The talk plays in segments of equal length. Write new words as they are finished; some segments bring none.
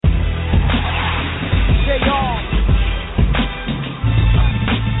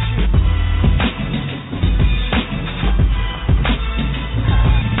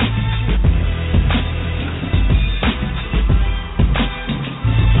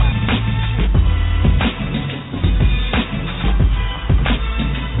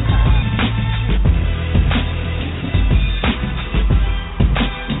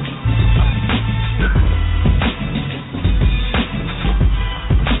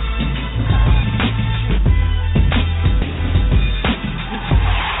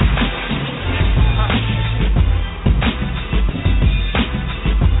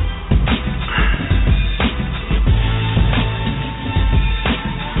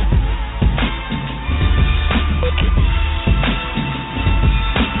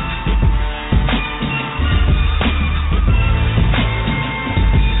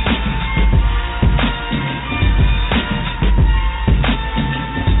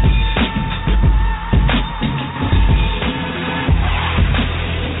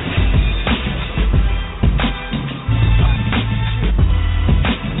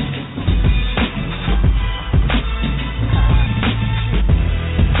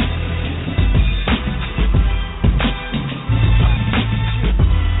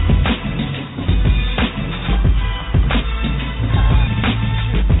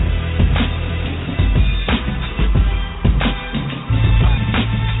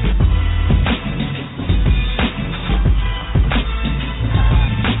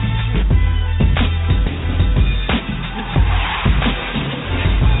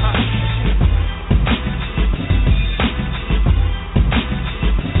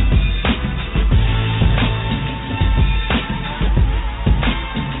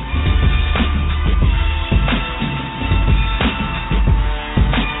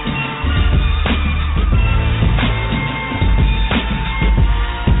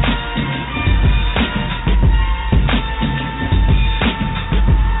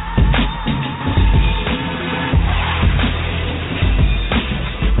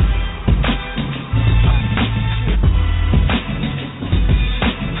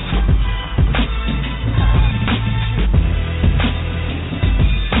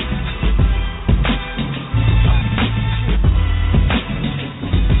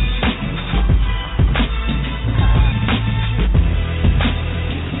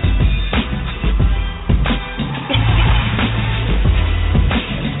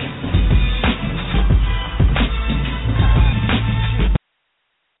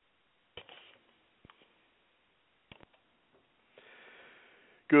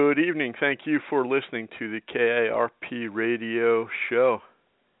Good evening. Thank you for listening to the KARP radio show.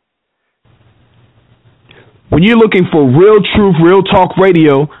 When you're looking for real truth, real talk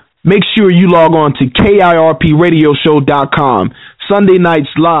radio, make sure you log on to KIRPradioshow.com. Sunday nights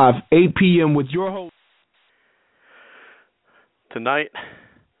live, 8 p.m. with your host. Tonight,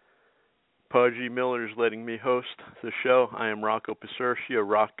 Pudgy Miller is letting me host the show. I am Rocco Pacercia,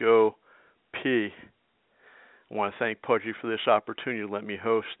 Rocco P. I want to thank Pudgy for this opportunity to let me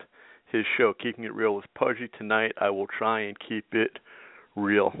host his show, Keeping It Real with Pudgy. Tonight, I will try and keep it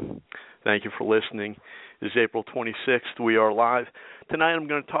real. Thank you for listening. It is April 26th. We are live. Tonight, I'm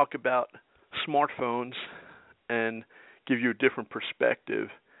going to talk about smartphones and give you a different perspective.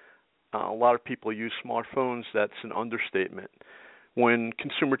 A lot of people use smartphones. That's an understatement. When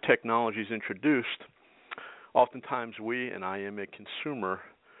consumer technology is introduced, oftentimes we, and I am a consumer,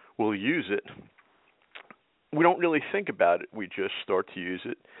 will use it. We don't really think about it. We just start to use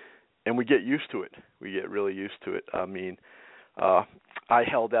it, and we get used to it. We get really used to it. I mean, I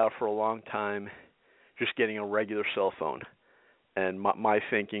held out for a long time just getting a regular cell phone, and my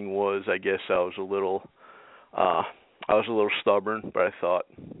thinking was, I guess I was a little stubborn, but I thought,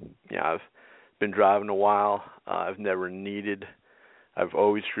 I've been driving a while. I've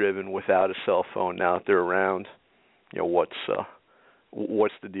always driven without a cell phone. Now that they're around, what's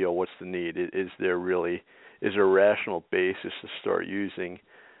the deal? What's the need? Is there a rational basis to start using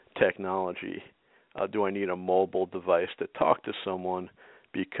technology? Do I need a mobile device to talk to someone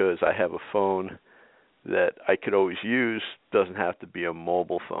because I have a phone that I could always use? Doesn't have to be a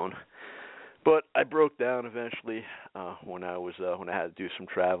mobile phone. But I broke down eventually when I had to do some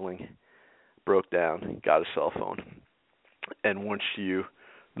traveling. Broke down, got a cell phone, and once you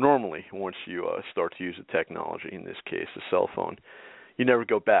start to use the technology, in this case, a cell phone, you never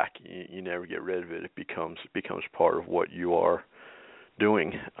go back. You never get rid of it. It becomes part of what you are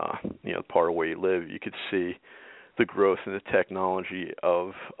doing. Part of where you live. You could see the growth in the technology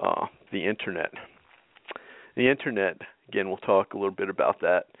of the internet. The internet, again, we'll talk a little bit about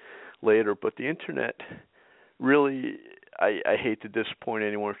that later. But the internet, really, I hate to disappoint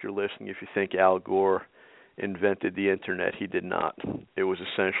anyone if you're listening. If you think Al Gore invented the internet, he did not. It was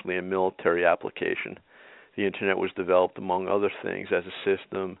essentially a military application. The internet was developed, among other things, as a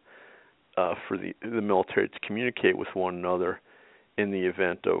system for the military to communicate with one another in the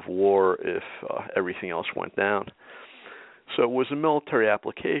event of war if everything else went down. So it was a military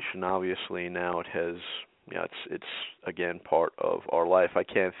application. Obviously, now it has, it's again part of our life. I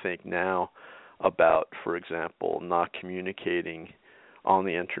can't think now about, for example, not communicating on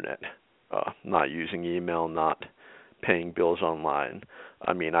the internet, not using email, not paying bills online.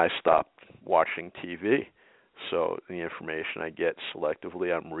 I mean, I stopped watching TV, so the information I get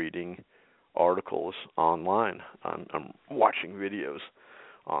selectively, I'm reading articles online. I'm watching videos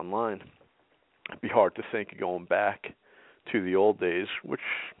online. It'd be hard to think of going back to the old days, which,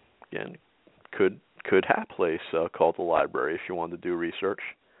 again, could have a place called the library if you wanted to do research.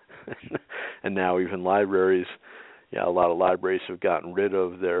 And now even libraries, a lot of libraries have gotten rid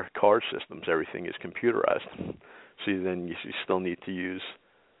of their card systems. Everything is computerized. So then you still need to use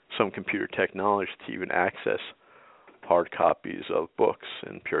some computer technology to even access hard copies of books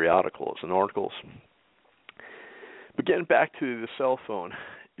and periodicals and articles. But getting back to the cell phone,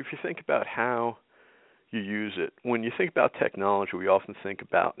 if you think about how you use it, when you think about technology, we often think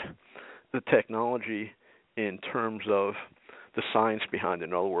about the technology in terms of the science behind it.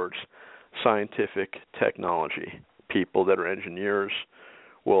 In other words, scientific technology. People that are engineers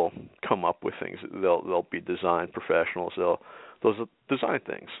will come up with things. They'll be design professionals. They'll design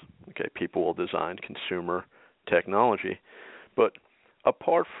things. Okay, people will design consumer technology. But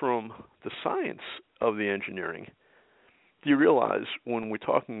apart from the science of the engineering, do you realize when we're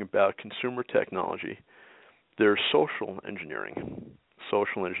talking about consumer technology, there's social engineering.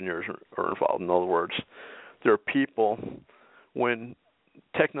 Social engineers are involved. In other words, there are people, when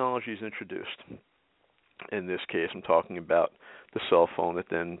technology is introduced, in this case I'm talking about the cell phone that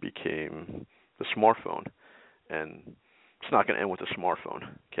then became the smartphone, and it's not going to end with the smartphone.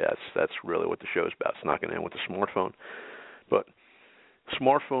 Okay, that's really what the show is about. It's not going to end with the smartphone. But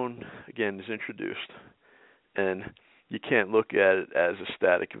smartphone, again, is introduced, and you can't look at it as a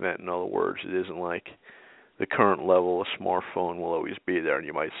static event. In other words, it isn't like the current level of smartphone will always be there. And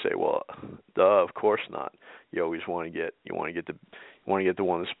you might say, well, duh, of course not. You always want to get the one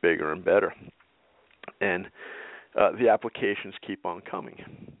that's bigger and better. And the applications keep on coming.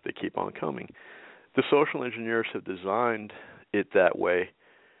 They keep on coming. The social engineers have designed it that way,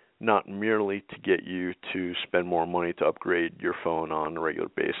 not merely to get you to spend more money to upgrade your phone on a regular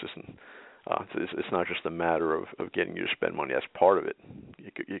basis. And It's not just a matter of getting you to spend money. That's part of it.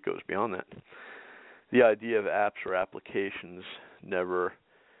 It goes beyond that. The idea of apps or applications never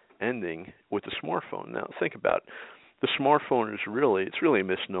ending with the smartphone. Now think about it. The smartphone is really a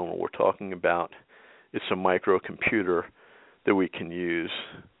misnomer. We're talking about it's a microcomputer that we can use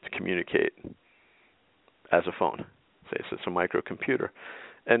to communicate as a phone. Say it's a microcomputer.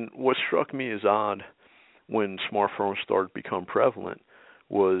 And what struck me as odd when smartphones started to become prevalent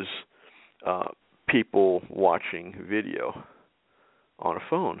was people watching video on a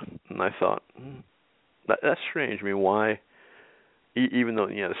phone. And I thought, that's strange. I mean, why? Even though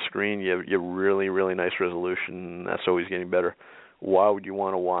the screen, you have really, really nice resolution, that's always getting better. Why would you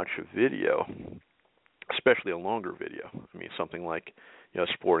want to watch a video, especially a longer video? I mean, something like a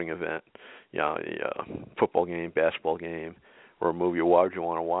sporting event, a football game, basketball game, or a movie. Why would you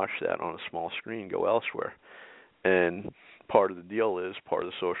want to watch that on a small screen? Go elsewhere. And part of the deal is, part of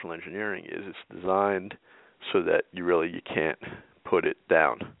the social engineering is, it's designed so that you can't put it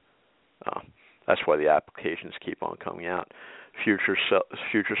down. That's why the applications keep on coming out. Future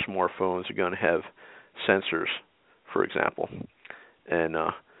smartphones are going to have sensors, for example, and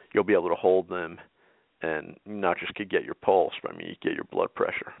you'll be able to hold them and not just get your pulse, but you get your blood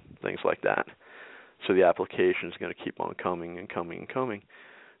pressure, things like that. So the application is going to keep on coming and coming and coming.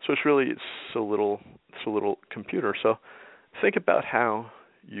 So it's a little computer. So think about how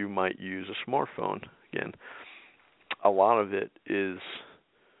you might use a smartphone. Again, a lot of it is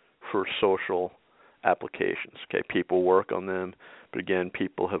for social applications. Okay, people work on them, but again,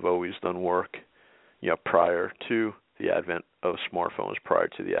 people have always done work, prior to the advent of smartphones, prior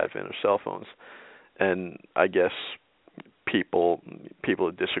to the advent of cell phones. And I guess people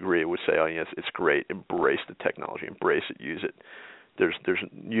that disagree would say, "Oh, yes, it's great. Embrace the technology. Embrace it. Use it.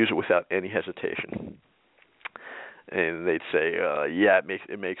 Use it without any hesitation." And they'd say, "Yeah,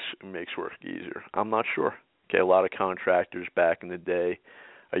 it makes work easier." I'm not sure. Okay, a lot of contractors back in the day,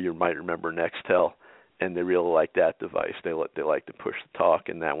 you might remember Nextel, and they really liked that device. They liked to push the talk,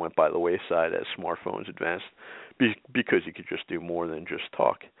 and that went by the wayside as smartphones advanced, because you could just do more than just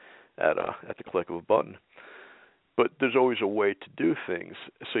talk at the click of a button. But there's always a way to do things,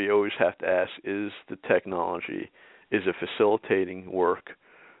 so you always have to ask: is the technology, is it facilitating work?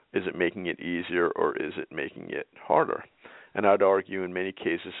 Is it making it easier, or is it making it harder? And I'd argue in many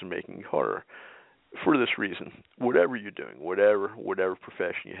cases it's making it harder. For this reason, whatever you're doing, whatever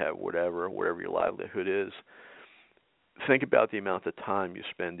profession you have, whatever your livelihood is, think about the amount of time you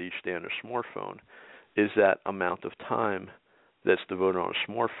spend each day on a smartphone. Is that amount of time that's devoted on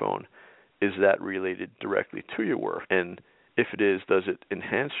a smartphone, is that related directly to your work? And if it is, does it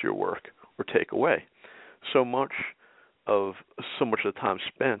enhance your work or take away? So much of the time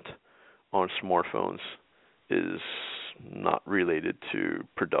spent on smartphones is not related to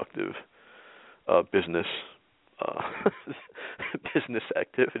productive business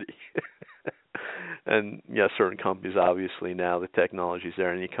activity. And certain companies, obviously now the technology's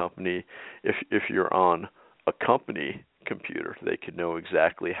there. Any company, if you're on a company computer, they could know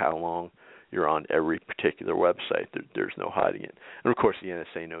exactly how long you're on every particular website. There's no hiding it. And of course the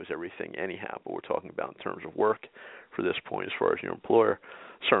NSA knows everything anyhow, but we're talking about in terms of work for this point as far as your employer.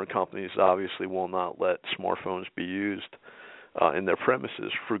 Certain companies obviously will not let smartphones be used in their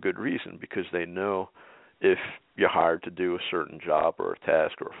premises for good reason, because they know if you're hired to do a certain job or a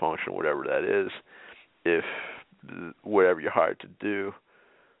task or a function, whatever that is, if whatever you're hired to do,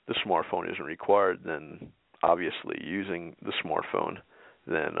 the smartphone isn't required, then obviously using the smartphone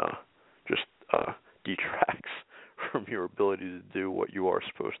then just detracts from your ability to do what you are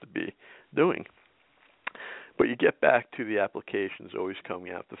supposed to be doing. But you get back to the applications always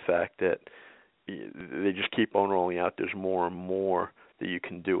coming out, the fact that they just keep on rolling out. There's more and more that you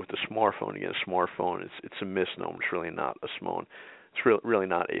can do with the smartphone. Again, a smartphone, it's a misnomer. It's really not a smartphone. It's really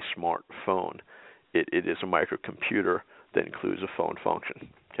not a smartphone. It is a microcomputer that includes a phone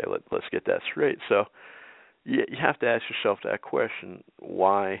function. Okay, let's get that straight. So you have to ask yourself that question: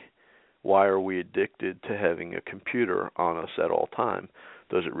 why are we addicted to having a computer on us at all time?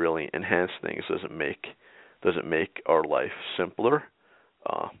 Does it really enhance things? Does it make our life simpler?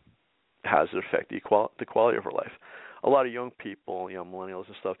 How does it affect the quality of our life? A lot of young people, millennials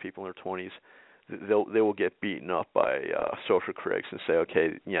and stuff, people in their 20s, they will get beaten up by social critics and say,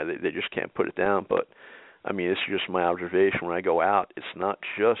 okay, they just can't put it down. But I mean, it's just my observation. When I go out, it's not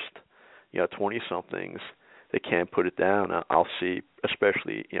just 20-somethings that can't put it down. I'll see,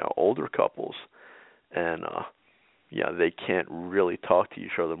 especially older couples, and they can't really talk to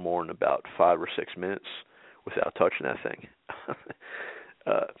each other more than about 5 or 6 minutes without touching that thing.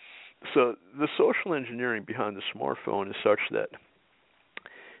 So the social engineering behind the smartphone is such that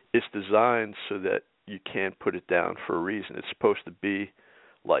it's designed so that you can't put it down for a reason. It's supposed to be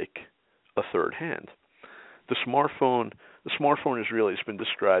like a third hand. The smartphone is really, it's been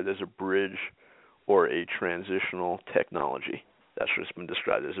described as a bridge or a transitional technology. That's what it's been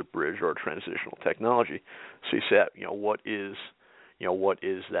described as, a bridge or a transitional technology. So you say, what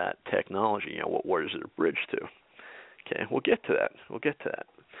is that technology? What is it a bridge to? Okay, we'll get to that.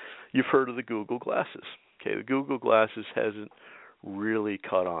 You've heard of the Google glasses. Okay, the Google glasses hasn't really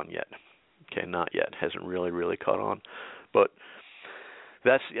caught on yet. Okay, not yet. Hasn't really caught on. But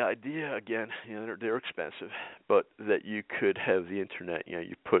that's the idea. Again, they're expensive, but that you could have the internet.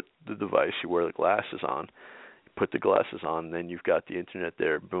 You put the device, you wear the glasses on, you put the glasses on, and then you've got the internet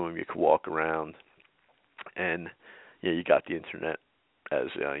there. Boom, you can walk around, and you got the internet as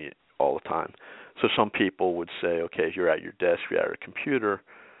all the time. So some people would say, okay, if you're at your desk, you're at your computer,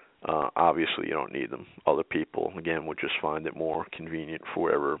 obviously you don't need them. Other people, again, would just find it more convenient for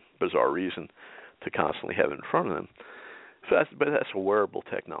whatever bizarre reason to constantly have it in front of them. So that's a wearable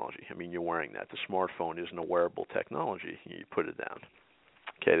technology. I mean, you're wearing that. The smartphone isn't a wearable technology. You put it down.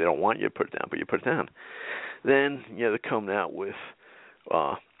 Okay, they don't want you to put it down, but you put it down. Then, they're coming out with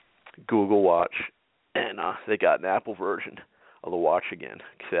Google Watch, and they got an Apple version of the watch again.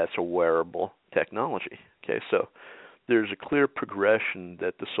 That's a wearable technology. Okay, so there's a clear progression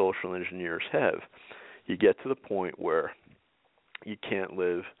that the social engineers have. You get to the point where you can't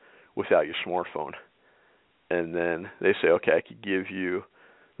live without your smartphone. And then they say, okay, I could give you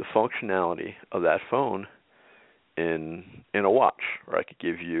the functionality of that phone in a watch, or I could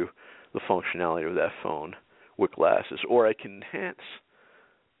give you the functionality of that phone with glasses, or I can enhance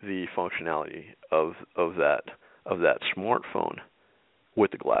the functionality of that smartphone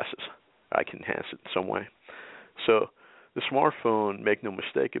with the glasses. I can enhance it in some way. So the smartphone, make no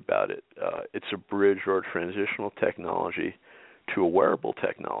mistake about it, it's a bridge or a transitional technology to a wearable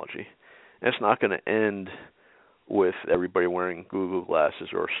technology. And it's not going to end with everybody wearing Google glasses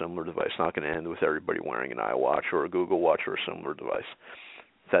or a similar device. It's not going to end with everybody wearing an iWatch or a Google Watch or a similar device.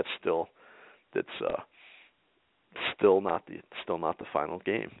 That's still not the final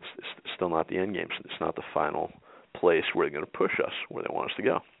game. It's still not the end game. It's not the final place where they're going to push us, where they want us to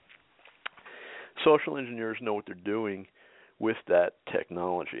go. Social engineers know what they're doing with that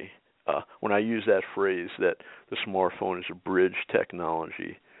technology. When I use that phrase that the smartphone is a bridge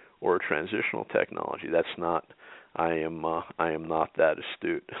technology or a transitional technology, that's not. I am not that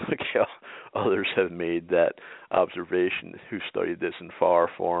astute. Others have made that observation who studied this in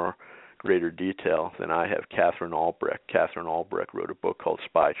far greater detail than I have. Catherine Albrecht wrote a book called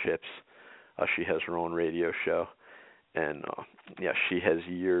Spy Chips. She has her own radio show, and she has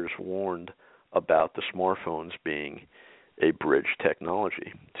years warned about the smartphones being a bridge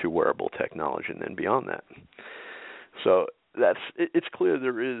technology to wearable technology, and then beyond that. So it's clear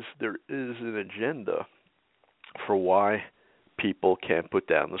there is an agenda for why people can't put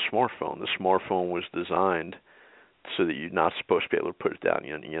down the smartphone. The smartphone was designed so that you're not supposed to be able to put it down.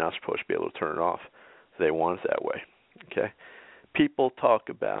 You're not supposed to be able to turn it off. They want it that way. Okay. People talk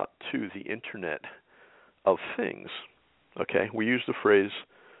about, too, the Internet of Things. Okay. We use the phrase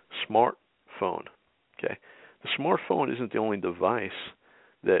smartphone. Okay. The smartphone isn't the only device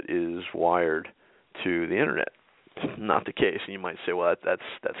that is wired to the Internet. Not the case. And you might say, well,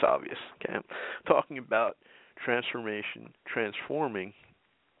 that's obvious. Okay. I'm talking about transforming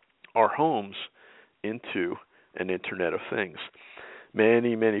our homes into an Internet of Things.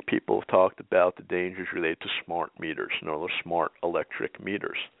 Many people have talked about the dangers related to smart meters, smart electric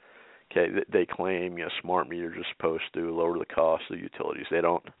meters. Okay, they claim smart meters are supposed to lower the cost of utilities. They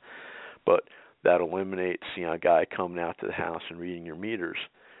don't, but that eliminates a guy coming out to the house and reading your meters.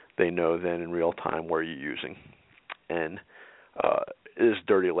 They know then in real time where you're using, and this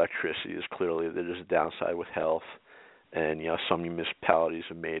dirty electricity is clearly there is a downside with health, and some municipalities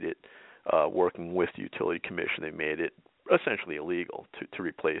have made it working with the utility commission. They made it essentially illegal to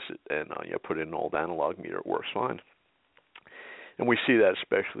replace it and put in an old analog meter. It works fine. And we see that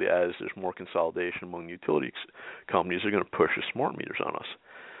especially as there's more consolidation among utility companies. They're going to push the smart meters on us.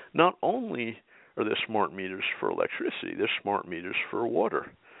 Not only are there smart meters for electricity, there's smart meters for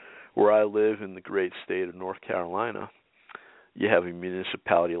water. Where I live in the great state of North Carolina, you have a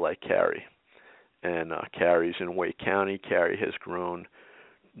municipality like Cary. And Cary's in Wake County. Cary has grown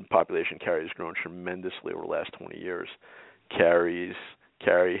tremendously over the last 20 years. Cary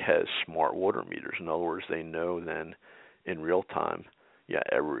has smart water meters. In other words, they know then in real time,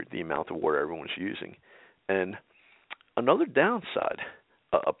 the amount of water everyone's using. And another downside,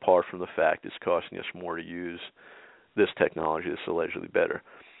 apart from the fact it's costing us more to use this technology that's allegedly better,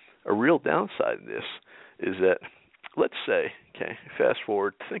 a real downside in this is that let's say, okay, fast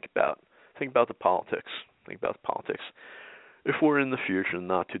forward, think about the politics. Think about the politics. If we're in the future,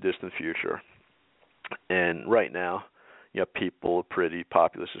 not too distant future, and right now, people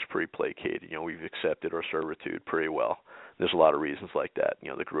populace is pretty placated. We've accepted our servitude pretty well. There's a lot of reasons like that.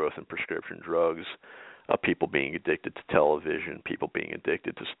 The growth in prescription drugs, people being addicted to television, people being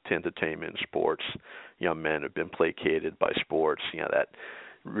addicted to entertainment and sports. Men have been placated by sports. That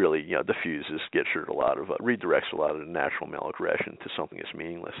really, diffuses, redirects a lot of the natural male aggression to something that's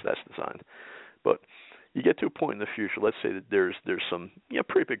meaningless. That's designed. But you get to a point in the future. Let's say that there's some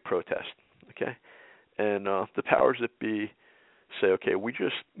pretty big protest. Okay. And the powers that be say, okay,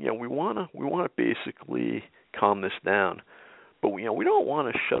 we want to basically calm this down, but we don't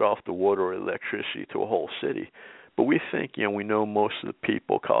want to shut off the water or electricity to a whole city. But we think we know most of the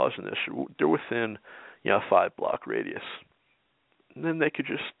people causing this. They're within a 5-block radius. And then they could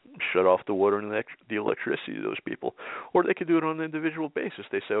just shut off the water and the electricity to those people, or they could do it on an individual basis.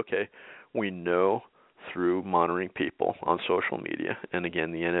 They say, okay, we know through monitoring people on social media, and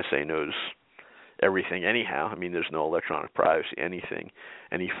again, the NSA knows everything anyhow. I mean, there's no electronic privacy. Anything,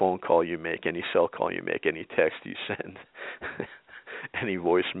 any phone call you make, any cell call you make, any text you send, any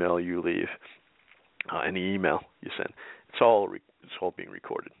voicemail you leave, any email you send, it's all being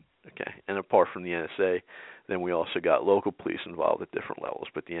recorded. Okay, and apart from the NSA, then we also got local police involved at different levels.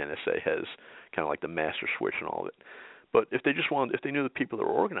 But the NSA has kind of like the master switch and all of it. But if they knew the people that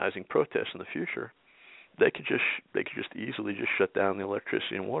were organizing protests in the future, they could just easily just shut down the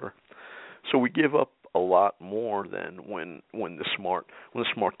electricity and water. So we give up a lot more than when the smart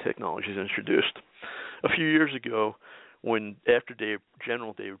technology is introduced. A few years ago, after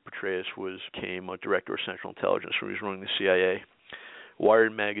General David Petraeus became a director of Central Intelligence, when he was running the CIA,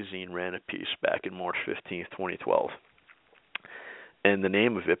 Wired magazine ran a piece back in March 15th, 2012. And the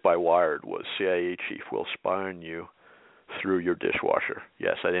name of it by Wired was CIA Chief Will Spy on You Through Your Dishwasher.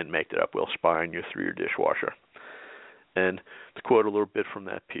 Yes, I didn't make that up. Will spy on you through your dishwasher. And to quote a little bit from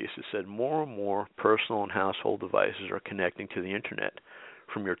that piece, it said, more and more personal and household devices are connecting to the Internet,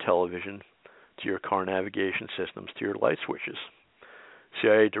 from your television to your car navigation systems to your light switches.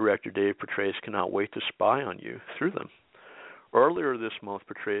 CIA Director Dave Petraeus cannot wait to spy on you through them. Earlier this month,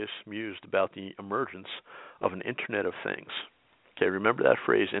 Petraeus mused about the emergence of an Internet of Things. Okay, remember that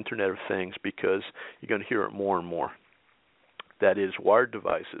phrase, Internet of Things, because you're going to hear it more and more. That is, wired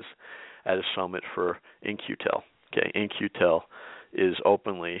devices at a summit for In-Q-Tel. Okay, In-Q-Tel is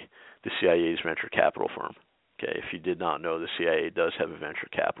openly the CIA's venture capital firm. Okay, if you did not know, the CIA does have a venture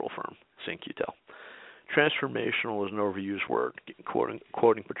capital firm. It's In-Q-Tel. Transformational is an overused word, quoting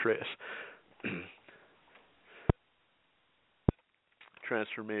Petraeus.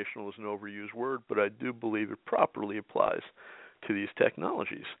 Transformational is an overused word, but I do believe it properly applies to these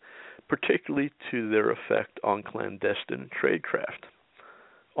technologies, particularly to their effect on clandestine tradecraft.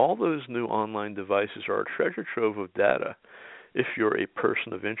 All those new online devices are a treasure trove of data if you're a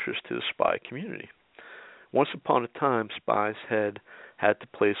person of interest to the spy community. Once upon a time, spies had to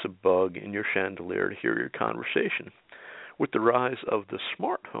place a bug in your chandelier to hear your conversation. With the rise of the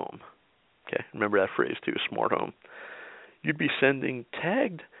smart home, okay, remember that phrase too, smart home, you'd be sending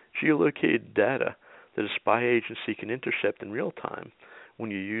tagged geolocated data that a spy agency can intercept in real time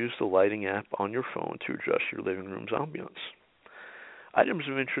when you use the lighting app on your phone to adjust your living room's ambiance. Items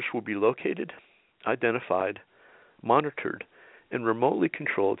of interest will be located, identified, monitored, and remotely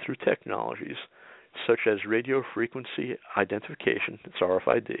controlled through technologies such as radio frequency identification, it's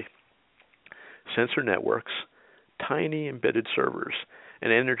RFID, sensor networks, tiny embedded servers,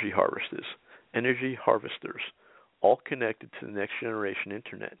 and energy harvesters, all connected to the next generation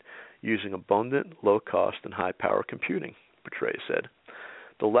Internet using abundant, low-cost, and high-power computing, Petraeus said.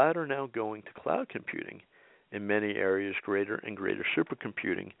 The latter now going to cloud computing, in many areas greater and greater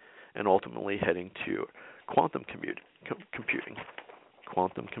supercomputing, and ultimately heading to quantum computing.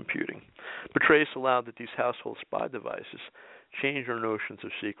 Quantum computing. Petraeus allowed that these household spy devices change our notions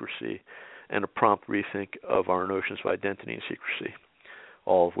of secrecy and a prompt rethink of our notions of identity and secrecy,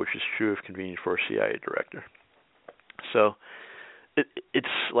 all of which is true if convenient for a CIA director. So it's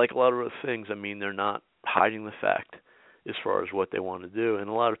like a lot of other things. I mean, they're not hiding the fact as far as what they want to do. And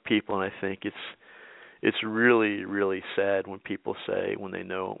a lot of people, and I think it's really, really sad when people say, when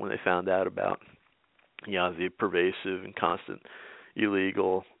they found out about, the pervasive and constant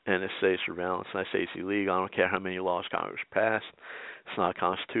illegal NSA surveillance. And I say it's illegal. I don't care how many laws Congress passed. It's not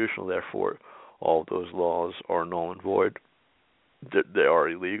constitutional. Therefore, all of those laws are null and void. They are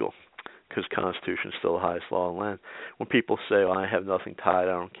illegal because the Constitution is still the highest law in the land. When people say, I have nothing to hide,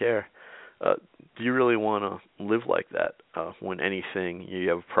 I don't care, do you really want to live like that when anything, you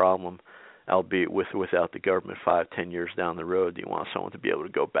have a problem albeit without the government 5-10 years down the road? Do you want someone to be able to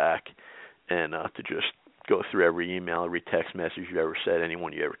go back and to just go through every email, every text message you ever said,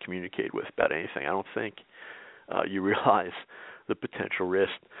 anyone you ever communicated with about anything? I don't think you realize the potential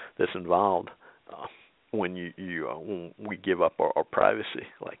risk that's involved when when we give up our privacy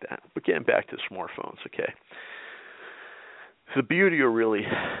like that. But getting back to smartphones, okay. The beauty, or really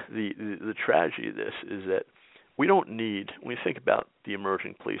the tragedy of this, is that we don't need, when you think about the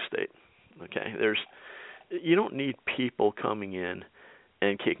emerging police state, okay, you don't need people coming in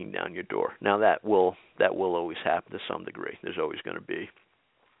and kicking down your door. Now that will always happen to some degree. There's always going to be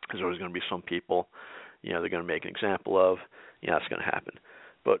some people, they're going to make an example of. It's going to happen.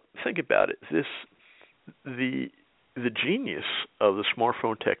 But think about it. The genius of the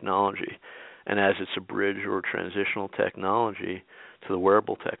smartphone technology, and as it's a bridge or transitional technology to the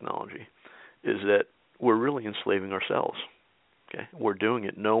wearable technology, is that we're really enslaving ourselves. Okay, we're doing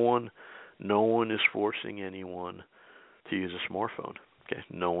it. No one is forcing anyone to use a smartphone. Okay,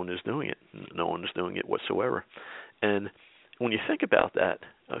 no one is doing it. No one is doing it whatsoever. And when you think about that,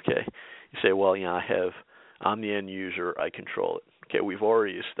 okay, you say, well, I'm the end user. I control it. Okay, we've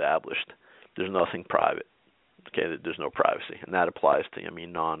already established there's nothing private. Okay, there's no privacy, and that applies to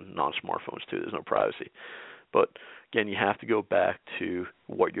non-smartphones too. There's no privacy. But again, you have to go back to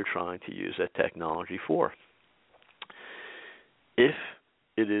what you're trying to use that technology for. If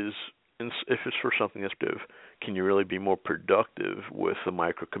it's for something that's productive, can you really be more productive with a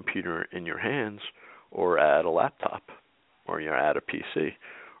microcomputer in your hands, or at a laptop, or at a PC,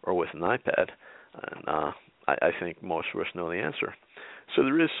 or with an iPad? And I think most of us know the answer. So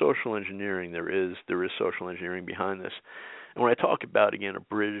there is social engineering. There is social engineering behind this. And when I talk about, again, a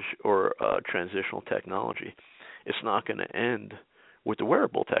bridge or a transitional technology, it's not going to end with the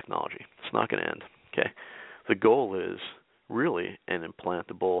wearable technology. It's not going to end. Okay, the goal is really an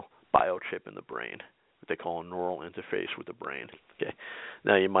implantable biochip in the brain, what they call a neural interface with the brain. Okay,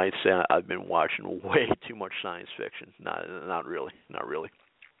 now you might say I've been watching way too much science fiction. Not really.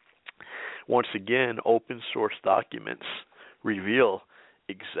 Once again, open source documents reveal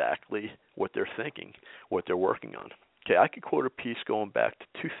exactly what they're thinking, what they're working on. Okay, I could quote a piece going back to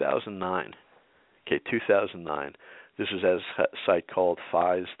 2009. Okay, 2009. This is at a site called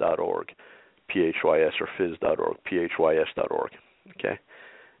phys.org, P-H-Y-S, or phys.org, P-H-Y-S.org. Okay,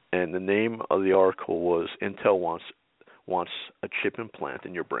 and the name of the article was Intel wants a chip implant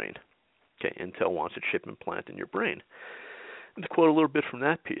in your brain. Okay, Intel wants a chip implant in your brain. And to quote a little bit from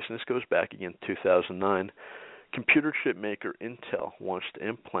that piece, and this goes back again to 2009, computer chip maker Intel wants to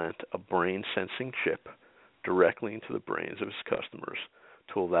implant a brain-sensing chip directly into the brains of its customers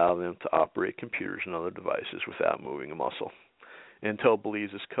to allow them to operate computers and other devices without moving a muscle. Intel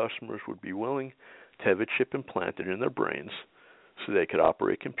believes its customers would be willing to have a chip implanted in their brains so they could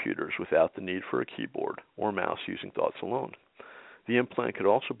operate computers without the need for a keyboard or mouse using thoughts alone. The implant could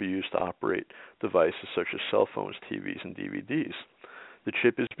also be used to operate devices such as cell phones, TVs, and DVDs. The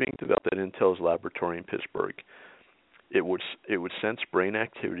chip is being developed at Intel's laboratory in Pittsburgh. It would sense brain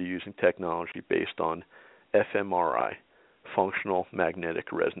activity using technology based on fMRI, functional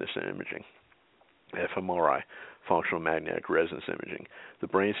magnetic resonance imaging. fMRI, functional magnetic resonance imaging. The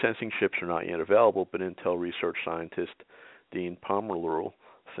brain sensing chips are not yet available, but Intel research scientist Dean Pomerleau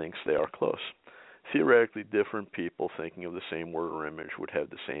thinks they are close. Theoretically, different people thinking of the same word or image would have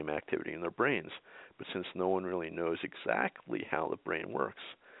the same activity in their brains, but since no one really knows exactly how the brain works,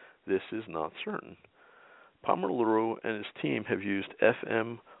 this is not certain. Pomerleau and his team have used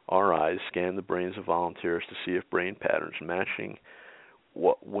fMRI to scan the brains of volunteers to see if brain patterns matching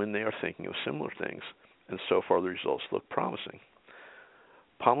when they are thinking of similar things, and so far the results look promising.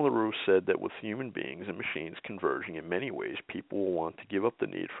 Pomerleau said that with human beings and machines converging in many ways, people will want to give up the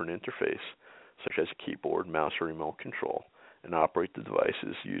need for an interface, such as a keyboard, mouse, or remote control, and operate the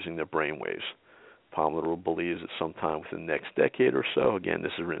devices using their brain waves. Pomerleau believes that sometime within the next decade or so, again,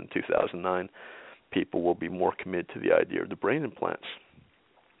 this is written in 2009, people will be more committed to the idea of the brain implants.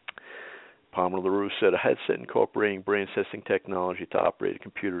 Pomerleau said a headset incorporating brain-sensing technology to operate a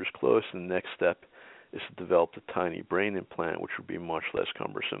computer is close, and the next step is to develop a tiny brain implant, which would be much less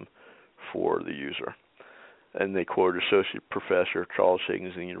cumbersome for the user. And they quoted Associate Professor Charles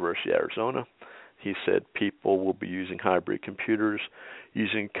Higgins in the University of Arizona. He said people will be using hybrid computers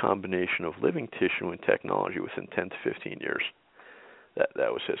using a combination of living tissue and technology within 10 to 15 years. That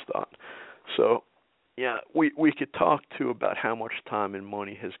was his thought. So, yeah, we could talk too about how much time and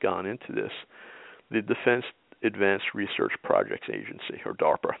money has gone into this. The Defense Advanced Research Projects Agency, or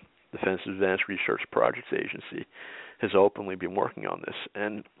DARPA, Defense Advanced Research Projects Agency, has openly been working on this.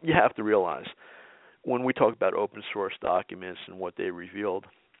 And you have to realize, when we talk about open source documents and what they revealed,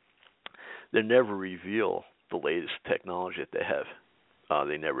 they never reveal the latest technology that they have.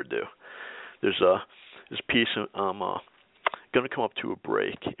 They never do. There's this piece. I'm going to come up to a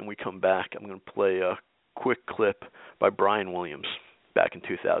break, and we come back. I'm going to play a quick clip by Brian Williams back in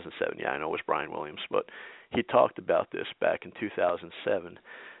 2007. Yeah, I know it was Brian Williams, but he talked about this back in 2007,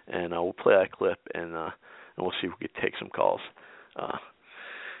 and we'll play that clip, and we'll see if we can take some calls.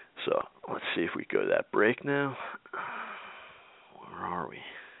 So let's see if we go to that break now. Where are we?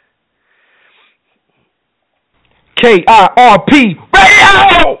 KIRP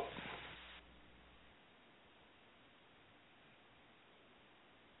Radio!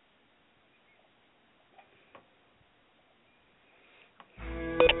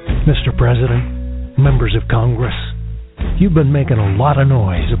 Mr. President, members of Congress, you've been making a lot of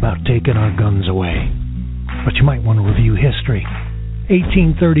noise about taking our guns away. But you might want to review history.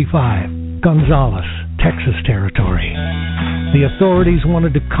 1835, Gonzales, Texas Territory. The authorities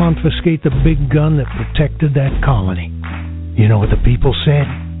wanted to confiscate the big gun that protected that colony. You know what the people said?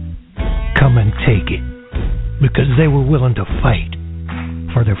 Come and take it. Because they were willing to fight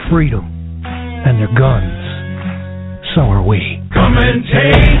for their freedom and their guns. So are we. Come and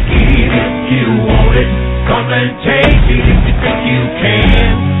take it if you want it. Come and take it if you think you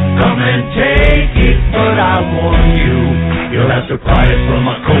can. Come and take it, but I warn you, you'll have to pry it from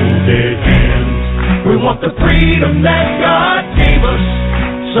my cold dead hands. We want the freedom that God gave us,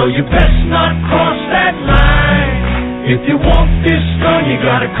 so you best not cross that line. If you want this gun, you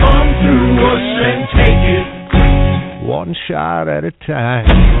gotta come through us and take it. One shot at a time.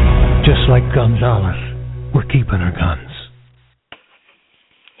 Just like Gonzales, we're keeping our guns.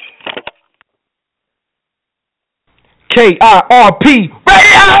 KIRP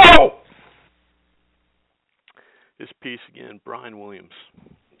Radio! This piece again, Brian Williams,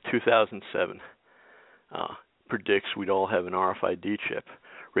 2007, predicts we'd all have an RFID chip,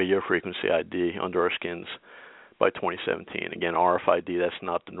 radio frequency ID, under our skins by 2017. Again, RFID, that's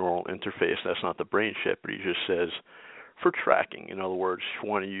not the neural interface, that's not the brain chip, but he just says for tracking. In other words, if you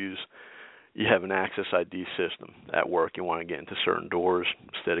want to use, you have an access ID system at work, you want to get into certain doors,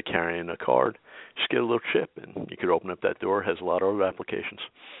 instead of carrying a card, just get a little chip, and you could open up that door. It has a lot of other applications.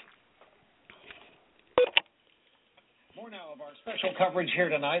 More now of our special coverage here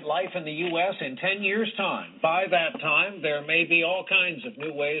tonight, life in the U.S. in 10 years' time. By that time, there may be all kinds of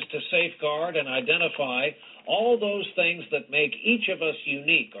new ways to safeguard and identify all those things that make each of us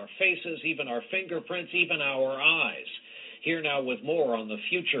unique, our faces, even our fingerprints, even our eyes. Here now with more on the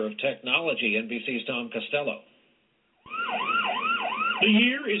future of technology, NBC's Tom Costello. The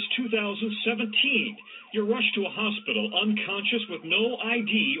year is 2017. You're rushed to a hospital unconscious with no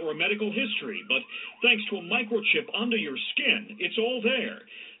ID or medical history, but thanks to a microchip under your skin, it's all there.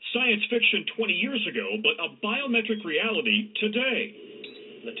 Science fiction 20 years ago, but a biometric reality today.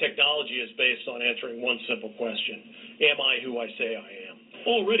 The technology is based on answering one simple question: am I who I say I am?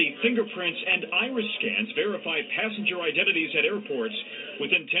 Already, fingerprints and iris scans verify passenger identities at airports.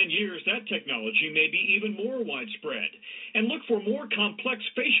 Within 10 years, that technology may be even more widespread. And look for more complex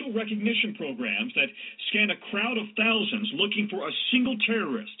facial recognition programs that scan a crowd of thousands looking for a single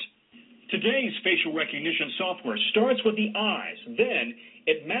terrorist. Today's facial recognition software starts with the eyes. Then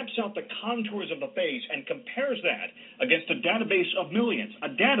it maps out the contours of the face and compares that against a database of millions,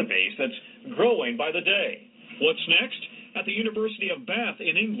 a database that's growing by the day. What's next? At the University of Bath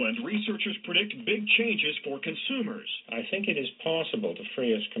in England, researchers predict big changes for consumers. I think it is possible to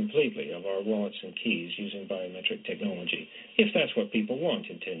free us completely of our wallets and keys using biometric technology, if that's what people want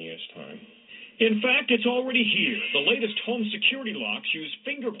in 10 years' time. In fact, it's already here. The latest home security locks use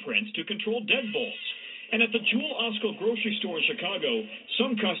fingerprints to control deadbolts. And at the Jewel Osco grocery store in Chicago,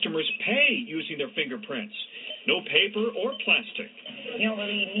 some customers pay using their fingerprints. No paper or plastic. You don't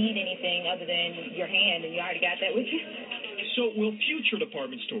really need anything other than your hand, and you already got that with you. So will future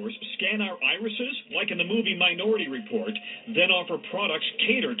department stores scan our irises, like in the movie Minority Report, then offer products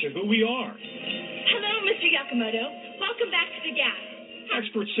catered to who we are? Hello, Mr. Yakamoto. Welcome back to the Gap.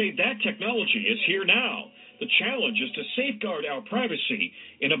 Experts say that technology is here now. The challenge is to safeguard our privacy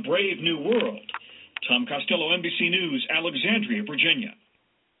in a brave new world. Tom Costello, NBC News, Alexandria, Virginia.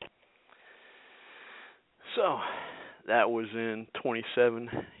 So that was in 27.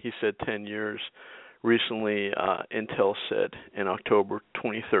 He said 10 years. Recently, Intel said in October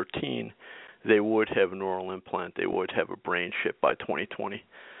 2013 they would have a neural implant. They would have a brain chip by 2020.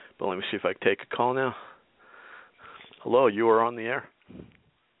 But let me see if I can take a call now. Hello, you are on the air.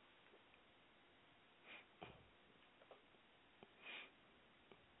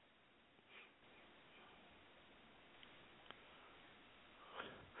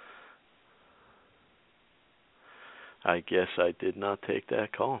 I guess I did not take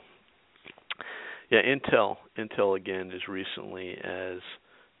that call. Yeah, Intel again, as recently as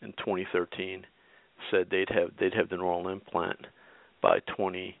in 2013, said they'd have the neural implant by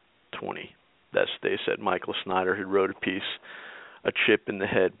 2020. They said Michael Snyder, who wrote a piece, a chip in the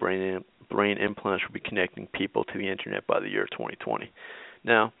head, brain implants will be connecting people to the internet by the year 2020.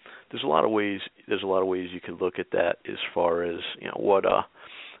 Now, there's a lot of ways you could look at that as far as what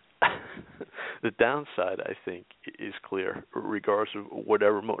the downside, I think, is clear, regardless of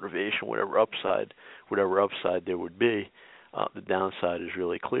whatever motivation, whatever upside there would be. The downside is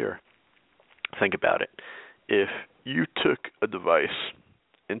really clear. Think about it. If you took a device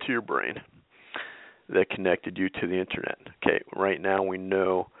into your brain that connected you to the internet, okay, right now we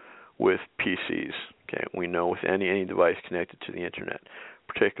know with PCs, okay, we know with any device connected to the internet,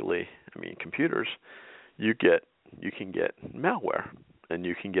 particularly, computers, you can get malware and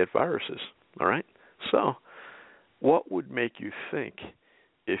you can get viruses, all right? So what would make you think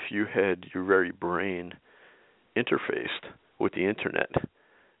if you had your very brain interfaced with the internet,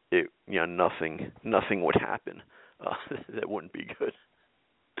 nothing would happen that wouldn't be good?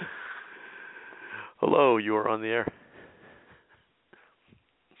 Hello, you are on the air.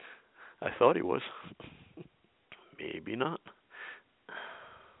 I thought he was. Maybe not.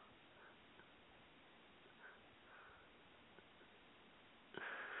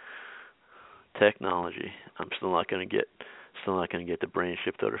 Technology. I'm still not going to get the brain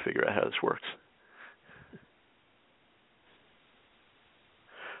chip though to figure out how this works.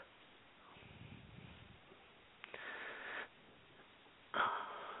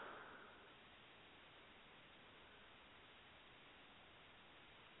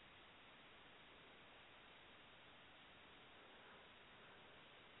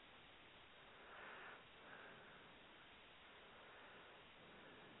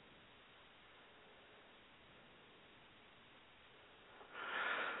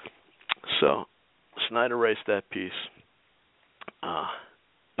 So, Snyder writes that piece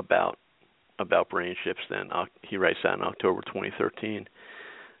about brain chips. Then he writes that in October 2013.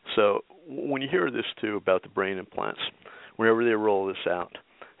 So when you hear this too about the brain implants, whenever they roll this out,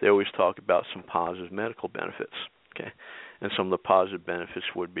 they always talk about some positive medical benefits. Okay, and some of the positive benefits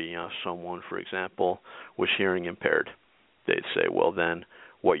would be, someone, for example, was hearing impaired. They'd say, well, then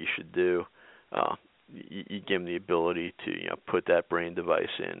what you should do. You give them the ability to put that brain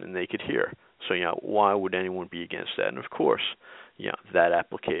device in, and they could hear. So why would anyone be against that? And of course, that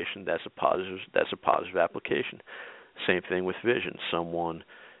application, that's a positive application. Same thing with vision. Someone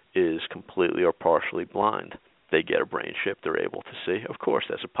is completely or partially blind. They get a brain chip. They're able to see. Of course,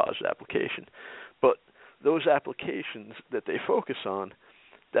 that's a positive application. But those applications that they focus on,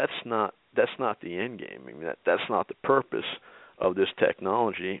 that's not the end game. That's not the purpose of this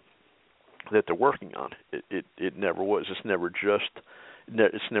technology that they're working on. It never was. It's never just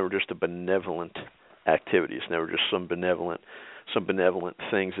a benevolent activity. It's never just some benevolent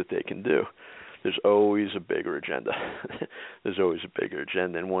things that they can do. There's always a bigger agenda. There's always a bigger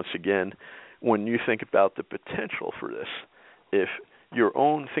agenda. And once again, when you think about the potential for this, if your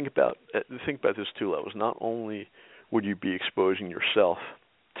own think about this two levels. Not only would you be exposing yourself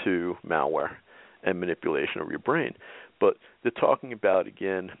to malware and manipulation of your brain, but they're talking about,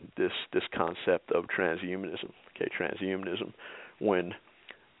 again, this concept of transhumanism. Okay, transhumanism, when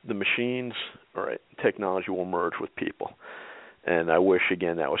the machines, all right, technology will merge with people. And I wish,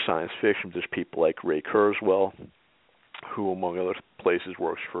 again, that was science fiction. There's people like Ray Kurzweil, who, among other places,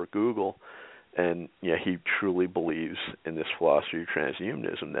 works for Google, and he truly believes in this philosophy of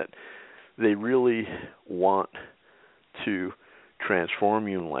transhumanism, that they really want to transform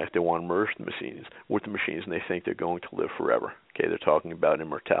human life. They want to merge with the machines, and they think they're going to live forever. Okay, they're talking about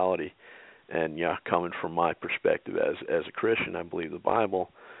immortality, and coming from my perspective as a Christian, I believe the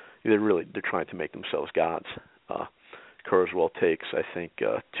Bible. They're trying to make themselves gods. Kurzweil takes, I think,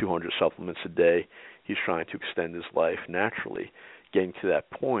 200 supplements a day. He's trying to extend his life naturally, getting to that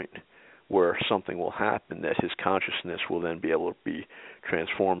point where something will happen that his consciousness will then be able to be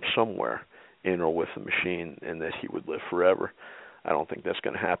transformed somewhere in or with the machine, and that he would live forever. I don't think that's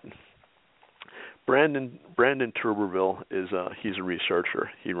going to happen. Brandon Tuberville he's a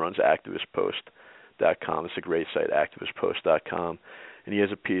researcher. He runs activistpost.com. It's a great site, activistpost.com, and he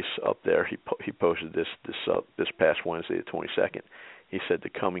has a piece up there. He posted this past Wednesday, the 22nd. He said the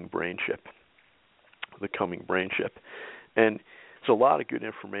coming brain chip, and there's a lot of good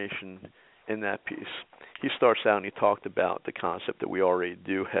information in that piece. He starts out and he talked about the concept that we already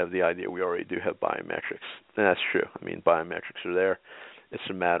do have biometrics. And that's true. Biometrics are there. It's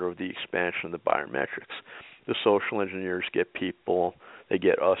a matter of the expansion of the biometrics. The social engineers get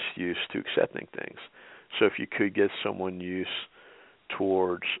us used to accepting things. So if you could get someone used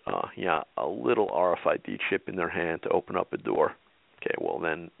towards a little RFID chip in their hand to open up a door. Okay, well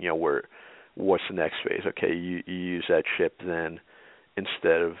then what's the next phase? Okay, you use that chip then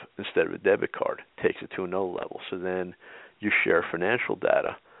instead of a debit card, takes it to another level. So then you share financial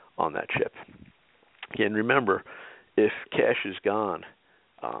data on that chip. And remember, if cash is gone,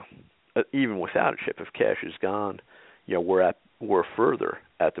 even without a chip, if cash is gone, we're further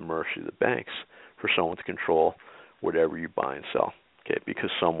at the mercy of the banks for someone to control whatever you buy and sell. Okay, because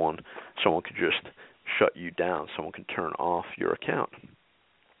someone could just shut you down. Someone can turn off your account.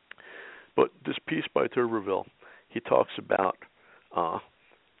 But this piece by Turberville, he talks about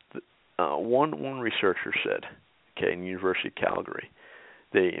one researcher said, okay, in the University of Calgary,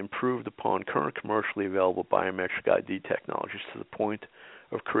 they improved upon current commercially available biometric ID technologies to the point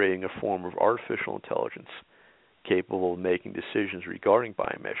of creating a form of artificial intelligence capable of making decisions regarding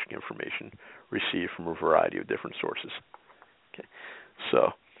biometric information received from a variety of different sources. Okay,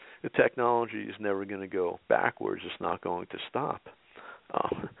 so the technology is never going to go backwards. It's not going to stop.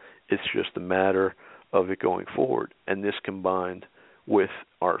 It's just a matter of it going forward. And this combined with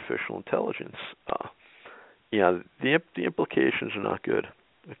artificial intelligence, the implications are not good.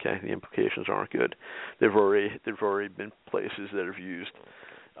 Okay, the implications aren't good. There've already been places that have used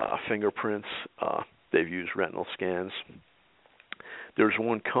fingerprints. They've used retinal scans. There's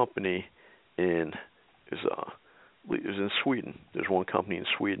one company in Sweden. There's one company in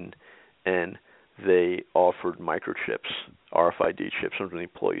Sweden, and they offered microchips, RFID chips under the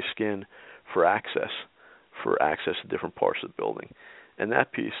employee's skin for access to different parts of the building. And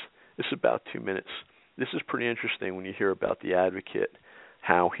that piece is about 2 minutes. This is pretty interesting when you hear about the advocate,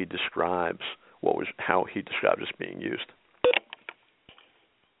 how he describes this being used.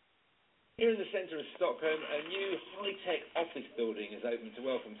 Here in the centre of Stockholm, a new high-tech office building is open to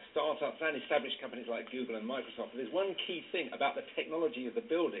welcome startups and established companies like Google and Microsoft. There's one key thing about the technology of the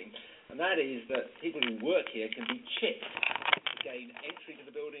building, and that is that people who work here can be chipped to gain entry to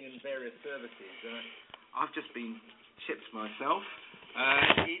the building and various services. I've just been chipped myself.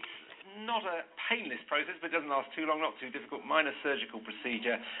 It's not a painless process, but it doesn't last too long, not too difficult. Minor surgical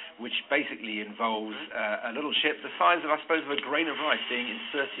procedure, which basically involves a little chip the size of, I suppose, of a grain of rice being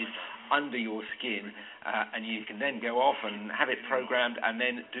inserted under your skin, and you can then go off and have it programmed and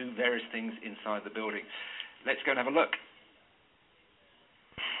then do various things inside the building. Let's go and have a look.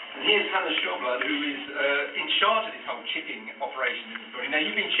 And here's Hannah Schobler, who is in charge of this whole chipping operation in the building. Now,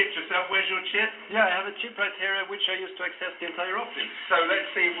 you've been chipped yourself. Where's your chip? Yeah, I have a chip right here, which I use to access the entire office. So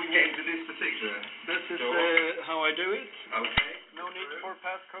let's see if we can get into this particular. This is how I do it. Okay. No need for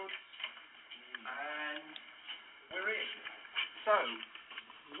passcodes. And we're in. So,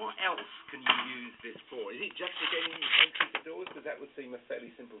 what else can you use this for? Is it just for getting entry to doors? Because that would seem a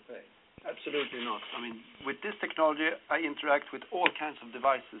fairly simple thing. Absolutely not. I mean, with this technology, I interact with all kinds of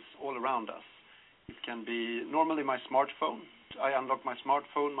devices all around us. It can be normally my smartphone. I unlock my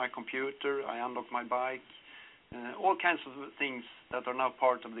smartphone, my computer, I unlock my bike, all kinds of things that are now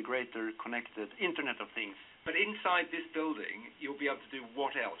part of the greater connected Internet of Things. But inside this building, you'll be able to do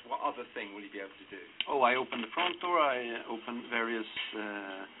what else? What other thing will you be able to do? Oh, I open the front door, I open various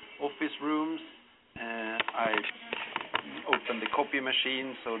office rooms, I open the copy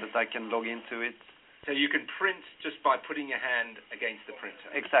machine so that I can log into it. So you can print just by putting your hand against the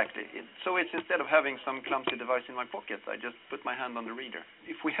printer? Exactly. So it's instead of having some clumsy device in my pocket, I just put my hand on the reader.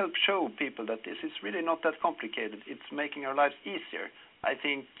 If we help show people that this is really not that complicated, it's making our lives easier, I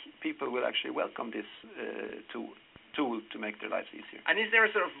think people will actually welcome this tool to make their lives easier. And is there a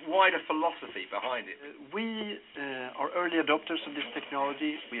sort of wider philosophy behind it? We are early adopters of this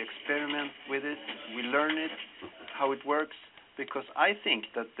technology. We experiment with it. We learn it, how it works, because I think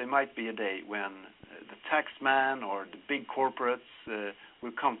that there might be a day when the tax man or the big corporates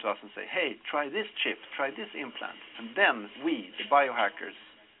will come to us and say, hey, try this chip, try this implant. And then we, the biohackers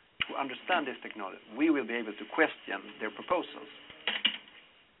who understand this technology, we will be able to question their proposals.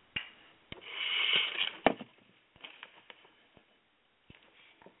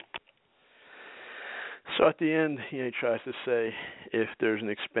 So at the end, he tries to say, if there's an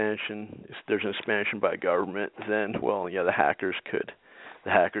expansion by government, then the hackers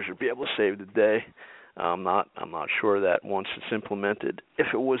would be able to save the day. I'm not sure that once it's implemented, if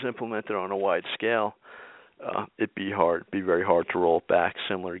it was implemented on a wide scale, it'd be very hard to roll it back.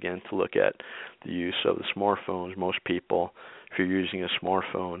 Similar again to look at the use of the smartphones. Most people, if you're using a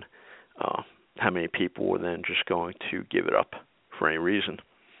smartphone, how many people were then just going to give it up for any reason?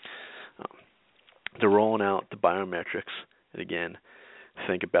 They're rolling out the biometrics, and again,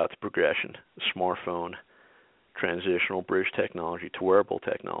 think about the progression: the smartphone, transitional bridge technology to wearable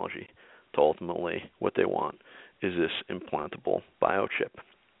technology, to ultimately what they want is this implantable biochip.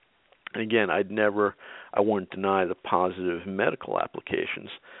 And again, I wouldn't deny the positive medical applications,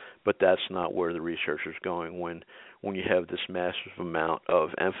 but that's not where the research is going when you have this massive amount of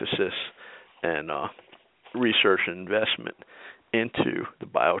emphasis and research and investment into the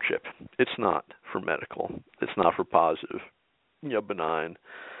biochip. It's not for medical. It's not for positive, benign,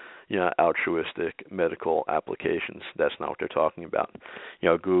 altruistic medical applications. That's not what they're talking about.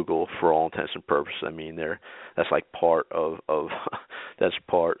 Google, for all intents and purposes, I mean, that's like part of that's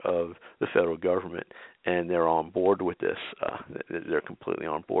part of the federal government, and they're on board with this. They're completely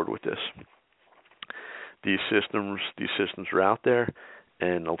on board with this. These systems are out there,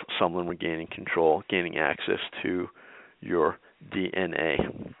 and some of them are gaining access to your DNA.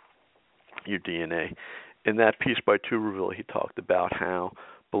 In that piece by Tuberville, he talked about how,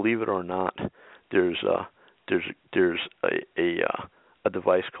 believe it or not, there's a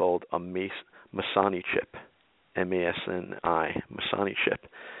device called a Masoni chip, M-A-S-N-I, Masoni chip,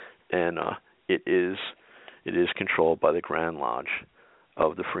 and it is controlled by the Grand Lodge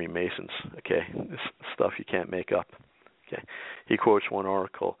of the Freemasons. Okay, this stuff you can't make up. Okay, he quotes one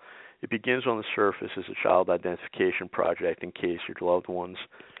article. It begins on the surface as a child identification project in case your loved ones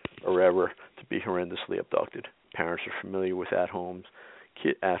are ever to be horrendously abducted. Parents are familiar with at-home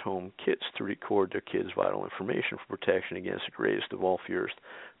kits to record their kids' vital information for protection against the greatest of all fears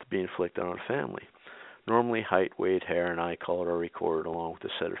to be inflicted on a family. Normally, height, weight, hair, and eye color are recorded along with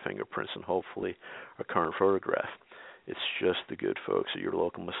a set of fingerprints and hopefully a current photograph. It's just the good folks at your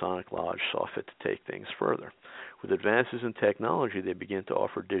local Masonic Lodge saw fit to take things further. With advances in technology, they begin to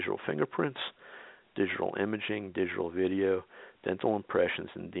offer digital fingerprints, digital imaging, digital video, dental impressions,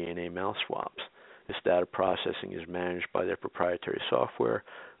 and DNA mouth swabs. This data processing is managed by their proprietary software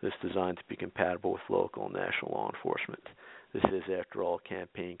that's designed to be compatible with local and national law enforcement. This is, after all, a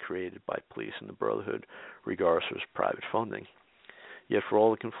campaign created by police and the Brotherhood, regardless of its private funding. Yet for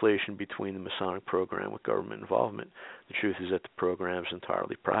all the conflation between the Masonic program with government involvement, the truth is that the program is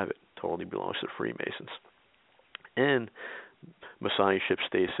entirely private, totally belongs to the Freemasons. And Masonic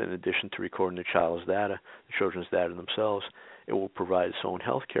states that in addition to recording the children's data themselves, it will provide its own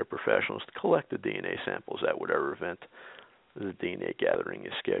healthcare professionals to collect the DNA samples at whatever event the DNA gathering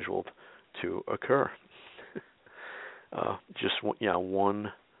is scheduled to occur. Just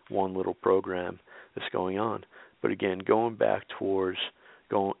one little program that's going on. But again,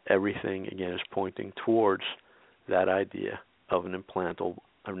 everything again is pointing towards that idea of an implantable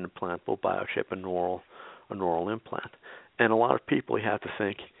biochip, a neural implant. And a lot of people, you have to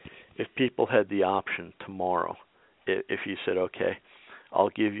think, if people had the option tomorrow, if you said, okay, I'll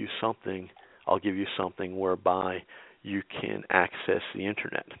give you something whereby you can access the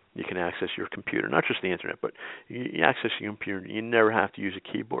internet. You can access your computer, not just the internet, but you access your computer. You never have to use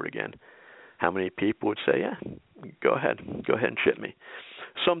a keyboard again. How many people would say, yeah, go ahead and ship me?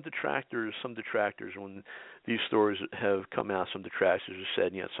 Some detractors, when these stories have come out, some detractors have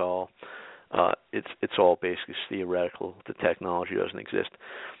said, it's all basically theoretical. The technology doesn't exist.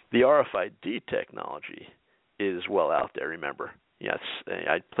 The RFID technology is well out there. Remember, yes,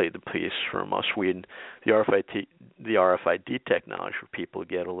 I played the piece from Sweden. The RFID technology for people to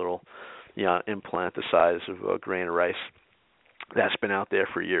get a little, implant the size of a grain of rice. That's been out there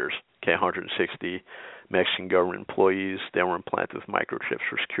for years. Okay, 160 Mexican government employees, they were implanted with microchips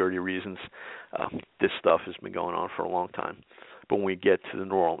for security reasons. This stuff has been going on for a long time. But when we get to the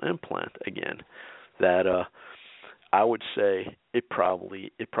neural implant again, that I would say it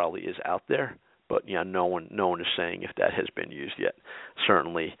probably is out there, but no one is saying if that has been used yet.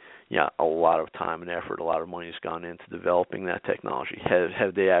 Certainly, a lot of time and effort, a lot of money has gone into developing that technology.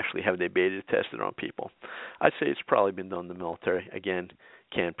 Have they beta tested on people? I'd say it's probably been done in the military. Again,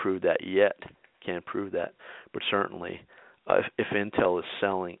 can't prove that yet. But certainly, if Intel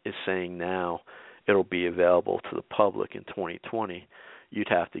is saying now it'll be available to the public in 2020, you'd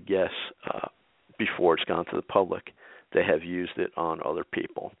have to guess before it's gone to the public, they have used it on other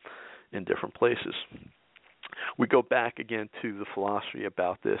people in different places. We go back again to the philosophy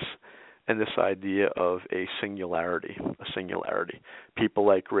about this and this idea of a singularity. People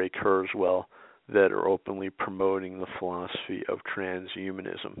like Ray Kurzweil that are openly promoting the philosophy of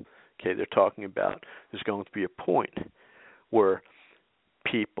transhumanism. Okay, they're talking about there's going to be a point where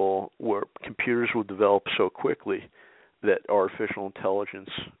computers will develop so quickly that artificial intelligence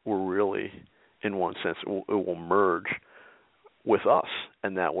will really, in one sense, it will merge with us,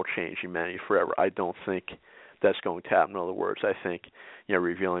 and that will change humanity forever. I don't think that's going to happen. In other words, I think,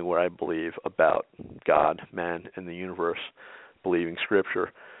 revealing what I believe about God, man, and the universe, believing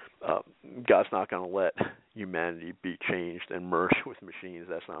Scripture, God's not going to let humanity be changed and merged with machines.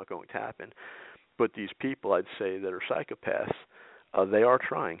 That's not going to happen. But these people, I'd say, that are psychopaths, they are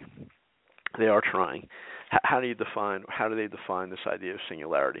trying. They are trying. How do they define this idea of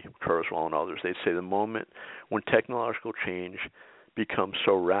singularity? Kurzweil and others, they'd say the moment when technological change becomes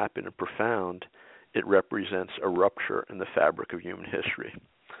so rapid and profound, it represents a rupture in the fabric of human history.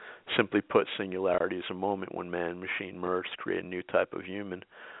 Simply put, singularity is a moment when man and machine merge to create a new type of human,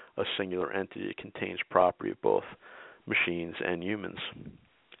 a singular entity that contains property of both machines and humans.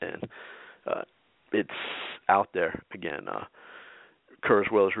 And it's out there again.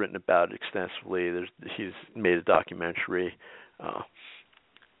 Kurzweil has written about it extensively. He's made a documentary.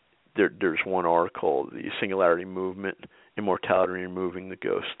 There's one article, The Singularity Movement, Immortality Removing the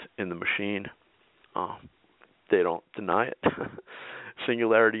Ghost in the Machine. They don't deny it.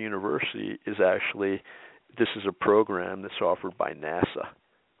 Singularity University is this is a program that's offered by NASA.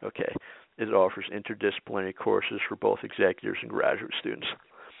 Okay, it offers interdisciplinary courses for both executives and graduate students.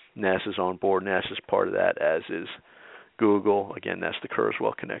 NASA's on board. NASA's part of that, as is Google. Again, that's the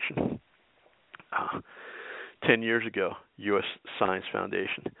Kurzweil connection. 10 years ago, U.S. Science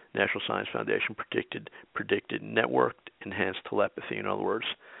Foundation, National Science Foundation predicted networked enhanced telepathy. In other words,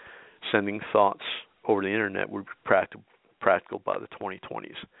 sending thoughts over the internet would be practical by the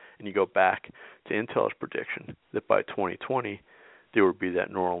 2020s. And you go back to Intel's prediction that by 2020 there would be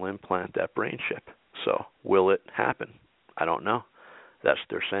that neural implant, that brain chip. So will it happen? I don't know. That's what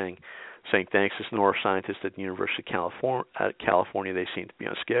they're saying. Saying thanks to neuroscientists at the University of California, they seem to be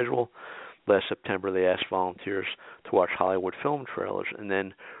on schedule. Last September, they asked volunteers to watch Hollywood film trailers and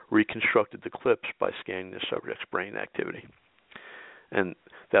then reconstructed the clips by scanning the subject's brain activity. And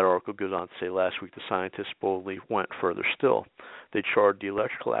that article goes on to say last week the scientists boldly went further still. They charted the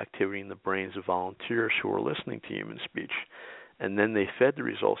electrical activity in the brains of volunteers who were listening to human speech, and then they fed the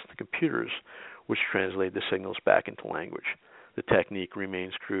results to computers, which translated the signals back into language. The technique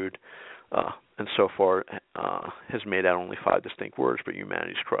remains crude, and so far has made out only 5 distinct words, but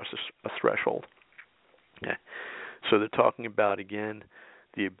humanity's crossed a threshold. Okay. So they're talking about, again,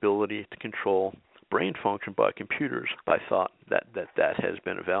 the ability to control brain function by computers by thought. That has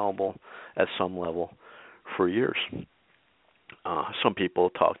been available at some level for years. Some people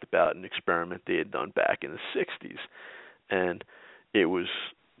talked about an experiment they had done back in the 60s, and it was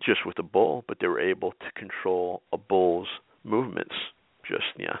just with a bull, but they were able to control a bull's movements just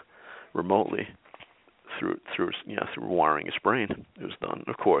remotely through wiring its brain. It was done.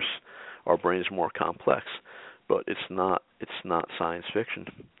 Of course, our brain is more complex, but it's not science fiction.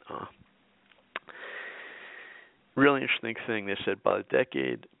 Really interesting thing, they said by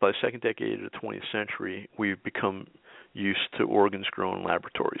the second decade of the 20th century, we've become used to organs grown in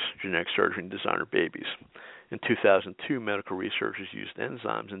laboratories, genetic surgery, and designer babies. In 2002, medical researchers used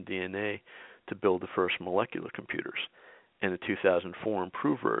enzymes and DNA to build the first molecular computers. And in 2004,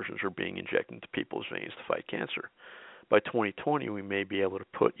 improved versions are being injected into people's veins to fight cancer. By 2020, we may be able to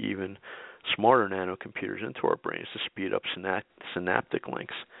put even smarter nanocomputers into our brains to speed up synaptic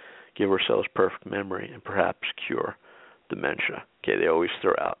links, give ourselves perfect memory, and perhaps cure dementia. Okay, they always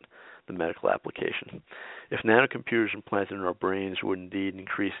throw out the medical application. If nanocomputers implanted in our brains would indeed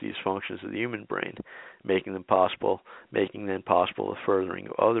increase these functions of the human brain, making then possible the furthering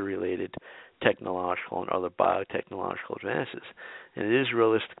of other related technological and other biotechnological advances. And it is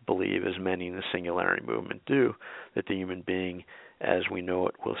realistic to believe, as many in the singularity movement do, that the human being as we know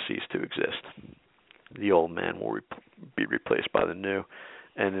it will cease to exist. The old man will be replaced by the new,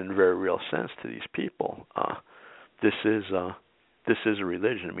 and in a very real sense to these people, this is a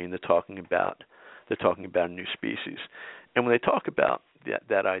religion. I mean, they're talking about a new species, and when they talk about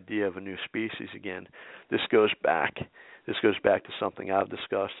that idea of a new species, again, this goes back to something I've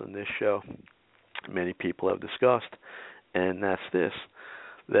discussed on this show, many people have discussed, and that's this: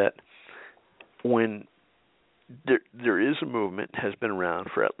 that when there is a movement, has been around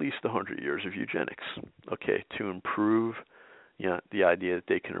for at least 100 years, of eugenics, okay, to improve, the idea that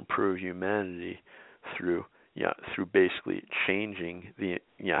they can improve humanity through basically changing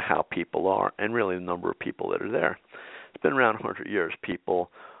how people are, and really the number of people that are there. It's been around 100 years.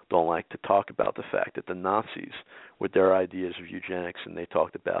 People don't like to talk about the fact that the Nazis, with their ideas of eugenics, and they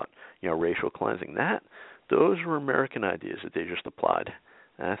talked about racial cleansing, those were American ideas that they just applied.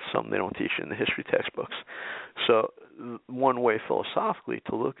 That's something they don't teach in the history textbooks. So one way philosophically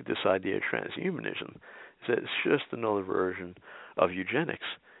to look at this idea of transhumanism is that it's just another version of eugenics.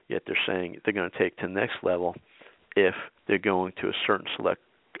 Yet they're saying they're going to take to the next level if they're going to a certain select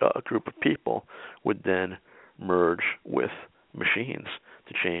group of people would then merge with machines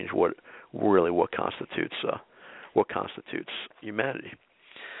to change what constitutes humanity.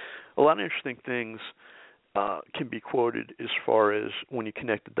 a lot of interesting things can be quoted as far as when you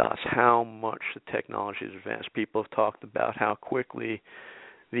connect the dots, how much the technology has advanced. People have talked about how quickly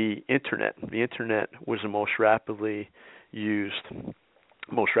the internet was the most rapidly used,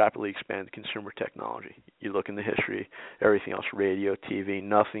 most rapidly expanded consumer technology. You look in the history, everything else, radio, TV,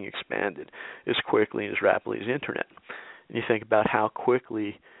 nothing expanded as quickly and as rapidly as the internet. And you think about how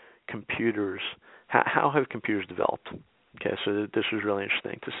quickly how have computers developed? Okay, so this was really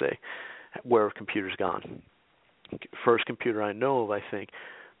interesting to say. Where have computers gone? First computer I know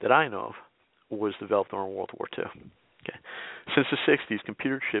of, was developed during World War II. Okay. Since the 60s,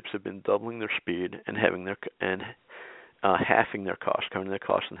 computer chips have been doubling their speed and halving their cost, cutting their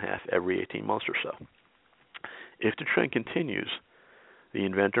cost in half every 18 months or so. If the trend continues, the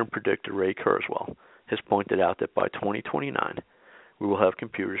inventor and predictor Ray Kurzweil has pointed out that by 2029, we will have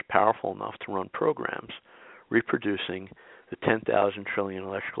computers powerful enough to run programs reproducing the 10,000 trillion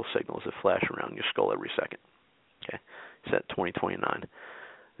electrical signals that flash around your skull every second. Okay, it's at 2029.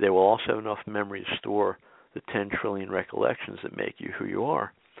 They will also have enough memory to store the 10 trillion recollections that make you who you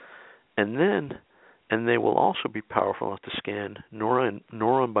are. And they will also be powerful enough to scan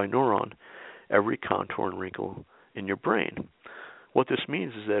neuron by neuron every contour and wrinkle in your brain. What this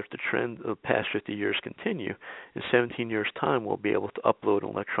means is that if the trend of the past 50 years continue, in 17 years' time we'll be able to upload an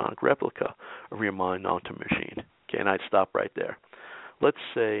electronic replica of your mind onto a machine. Okay, and I'd stop right there. Let's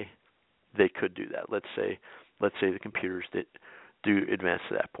say they could do that. Let's say the computers that do advance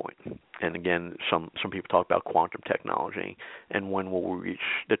to that point. And again, some people talk about quantum technology and when will we reach,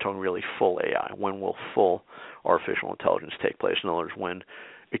 they're talking really full AI. When will full artificial intelligence take place? In other words, when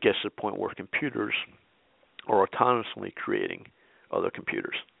it gets to the point where computers are autonomously creating other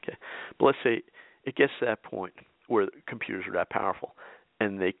computers. Okay, but let's say it gets to that point where computers are that powerful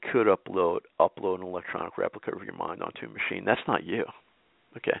and they could upload an electronic replica of your mind onto a machine. That's not you.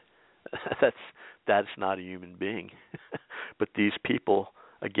 Okay, that's not a human being. But these people,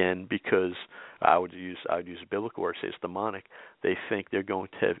 again, because I would use a biblical word, say it's demonic, they think they're going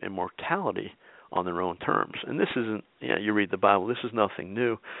to have immortality on their own terms. And this isn't, you read the Bible, this is nothing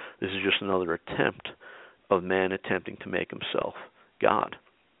new. This is just another attempt of man attempting to make himself God.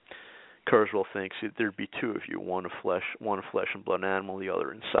 Kurzweil thinks there'd be two of you, one of flesh and blood animal, the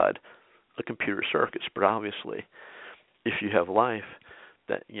other inside a computer circuits. But obviously, if you have life,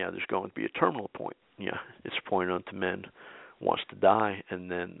 that there's going to be a terminal point. It's appointed unto men wants to die,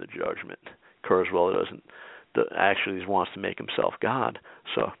 and then the judgment. Kurzweil actually wants to make himself God,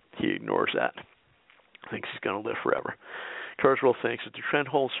 so he ignores that. Thinks he's going to live forever. Kurzweil thinks that the trend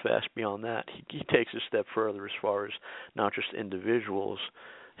holds fast beyond that. He takes a step further as far as not just individuals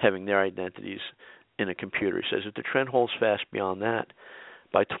having their identities in a computer. He says that the trend holds fast beyond that.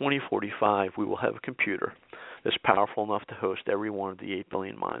 By 2045, we will have a computer that's powerful enough to host every one of the 8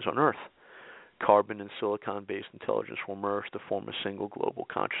 billion minds on Earth. Carbon and silicon-based intelligence will merge to form a single global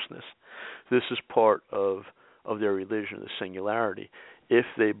consciousness. This is part of their religion, the singularity. If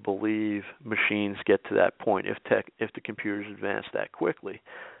they believe machines get to that point, if the computers advance that quickly,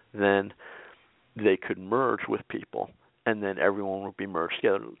 then they could merge with people, and then everyone would be merged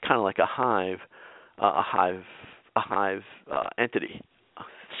together, kind of like a hive entity.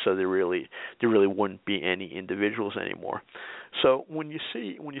 So there really wouldn't be any individuals anymore. So when you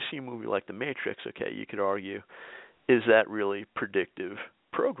see a movie like The Matrix, okay, you could argue, is that really predictive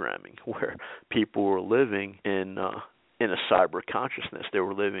programming, where people were living in a cyber consciousness? They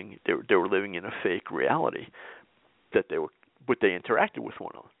were living in a fake reality but they interacted with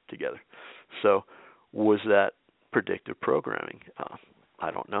one another together. So was that predictive programming?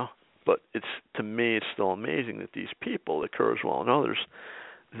 I don't know, but to me it's still amazing that these people, the Kurzweil and others,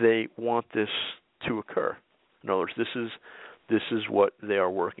 they want this to occur. In other words, this is what they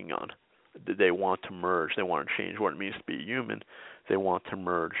are working on. They want to merge. They want to change what it means to be human. They want to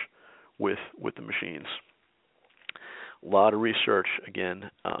merge with the machines. A lot of research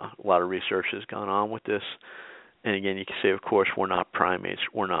has gone on with this. And again, you can say, of course, we're not primates,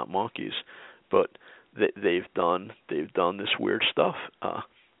 we're not monkeys, but they've done this weird stuff.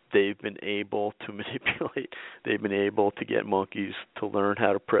 They've been able to manipulate. They've been able to get monkeys to learn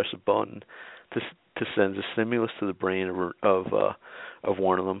how to press a button to send a stimulus to the brain of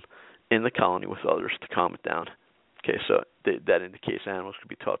one of them in the colony with others to calm it down. Okay, so that indicates animals could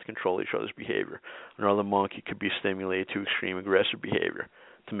be taught to control each other's behavior. Another monkey could be stimulated to extreme aggressive behavior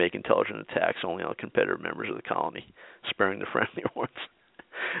to make intelligent attacks only on competitive members of the colony, sparing the friendlier ones.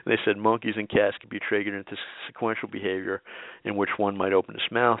 They said monkeys and cats could be triggered into sequential behavior in which one might open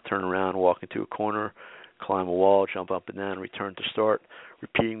his mouth, turn around, walk into a corner, climb a wall, jump up and down, return to start,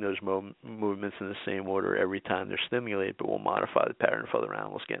 repeating those movements in the same order every time they're stimulated, but will modify the pattern if other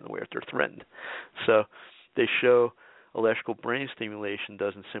animals get in the way if they're threatened. So they show electrical brain stimulation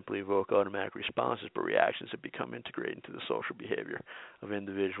doesn't simply evoke automatic responses, but reactions that become integrated into the social behavior of the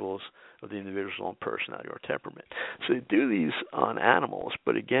individual's own personality or temperament. So they do these on animals,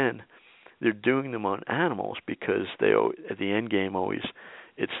 but again, they're doing them on animals because they, at the end game, always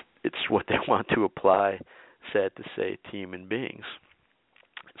it's what they want to apply, sad to say, to human beings.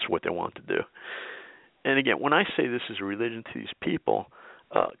 It's what they want to do. And again, when I say this is a religion to these people,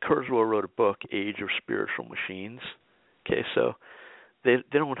 Kurzweil wrote a book, Age of Spiritual Machines. Okay, so they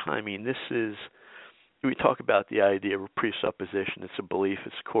don't. I mean, this is, we talk about the idea of a presupposition. It's a belief.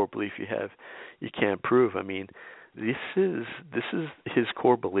 It's a core belief you have. You can't prove. I mean, this is his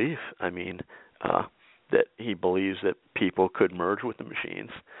core belief. I mean, that he believes that people could merge with the machines,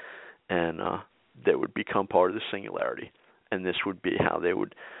 and that would become part of the singularity, and this would be how they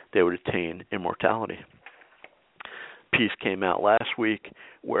would attain immortality. Piece came out last week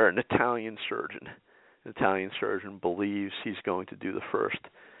where an Italian surgeon believes he's going to do the first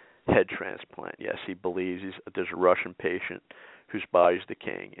head transplant. Yes, he believes there's a Russian patient whose body's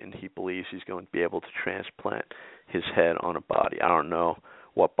decaying, and he believes he's going to be able to transplant his head on a body. I don't know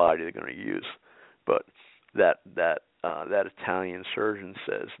what body they're going to use, but that Italian surgeon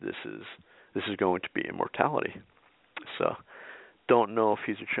says this is going to be immortality. So don't know if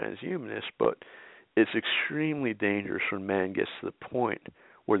he's a transhumanist, but it's extremely dangerous when man gets to the point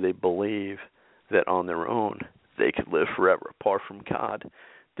where they believe that on their own they could live forever. Apart from God,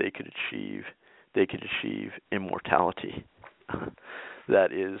 they could achieve immortality.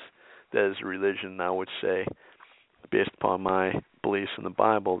 That is a religion, I would say, based upon my beliefs in the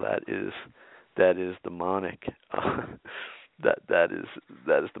Bible, that is demonic. That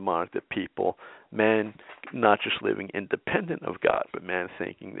is demonic. That people, man, not just living independent of God, but man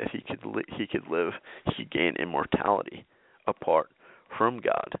thinking that he could gain immortality apart from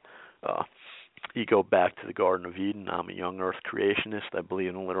God. You go back to the Garden of Eden. I'm a young Earth creationist. I believe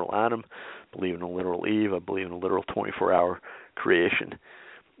in a literal Adam, believe in a literal Eve. I believe in a literal 24-hour creation.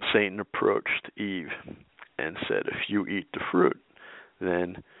 Satan approached Eve and said, if you eat the fruit,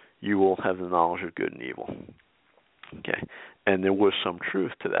 then you will have the knowledge of good and evil. Okay, and there was some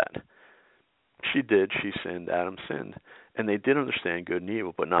truth to that. She sinned, Adam sinned, and they did understand good and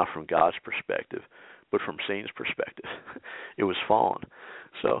evil, but not from God's perspective, but from Satan's perspective. It was fallen.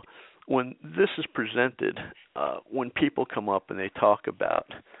 So when this is presented, when people come up and they talk about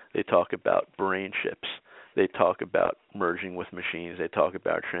brain chips, they talk about merging with machines, they talk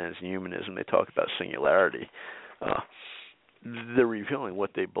about transhumanism, they talk about singularity, they're revealing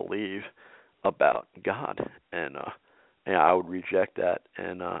what they believe about God, and I would reject that,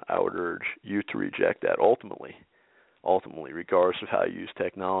 and I would urge you to reject that ultimately, regardless of how you use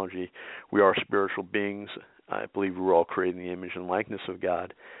technology. We are spiritual beings. I believe we're all created in the image and likeness of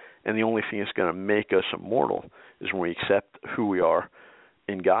God, and the only thing that's going to make us immortal is when we accept who we are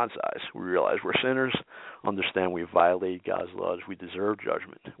in God's eyes. We realize we're sinners, understand we violated God's laws, we deserve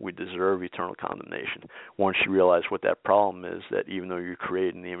judgment, we deserve eternal condemnation. Once you realize what that problem is, that even though you're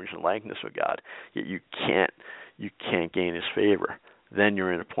created in the image and likeness of God, yet you can't gain his favor, then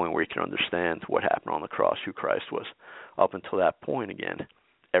you're in a point where you can understand what happened on the cross, who Christ was. Up until that point, again,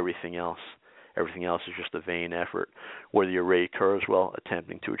 everything else is just a vain effort. Whether you're Ray Kurzweil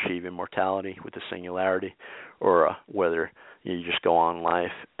attempting to achieve immortality with the singularity, or whether you just go on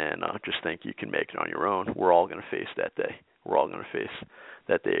life and just think you can make it on your own, we're all going to face that day. We're all going to face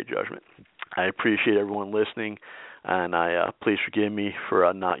that day of judgment. I appreciate everyone listening, and please forgive me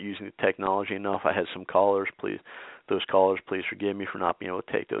for not using the technology enough. I had some callers. Please forgive me for not being able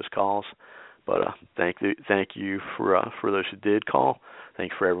to take those calls. But thank you for those who did call.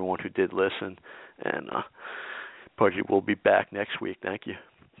 Thank you for everyone who did listen. And Pudgy will be back next week. Thank you.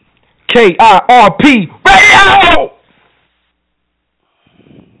 KIRP Radio!